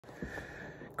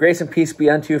Grace and peace be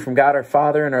unto you from God our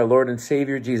Father and our Lord and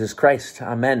Savior, Jesus Christ.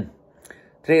 Amen.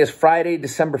 Today is Friday,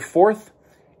 December 4th,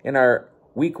 in our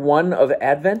week 1 of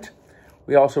Advent.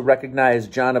 We also recognize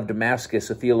John of Damascus,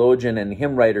 a theologian and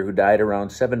hymn writer who died around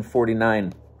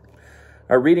 749.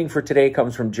 Our reading for today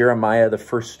comes from Jeremiah, the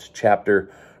 1st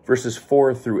chapter, verses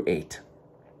 4 through 8.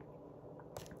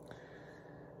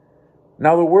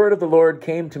 Now the word of the Lord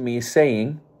came to me,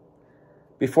 saying,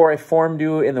 Before I formed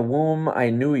you in the womb,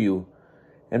 I knew you.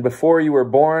 And before you were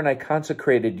born, I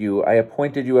consecrated you. I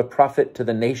appointed you a prophet to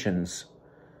the nations.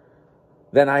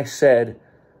 Then I said,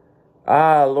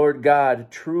 Ah, Lord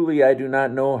God, truly I do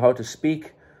not know how to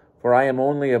speak, for I am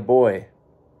only a boy.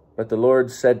 But the Lord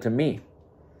said to me,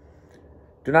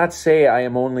 Do not say I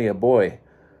am only a boy,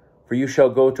 for you shall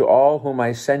go to all whom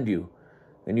I send you,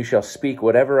 and you shall speak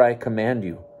whatever I command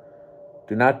you.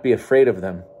 Do not be afraid of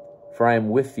them, for I am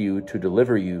with you to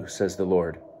deliver you, says the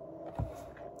Lord.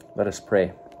 Let us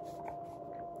pray.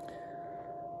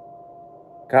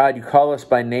 God, you call us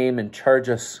by name and charge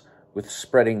us with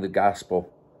spreading the gospel,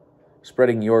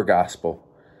 spreading your gospel.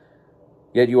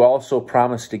 Yet you also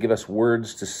promise to give us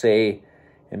words to say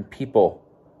and people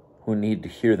who need to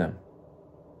hear them.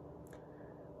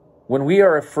 When we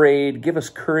are afraid, give us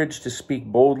courage to speak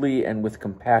boldly and with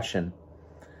compassion.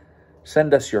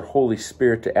 Send us your Holy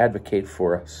Spirit to advocate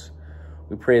for us.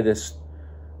 We pray this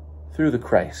through the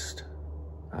Christ.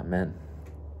 Amen.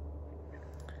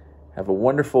 Have a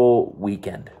wonderful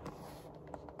weekend.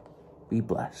 Be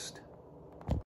blessed.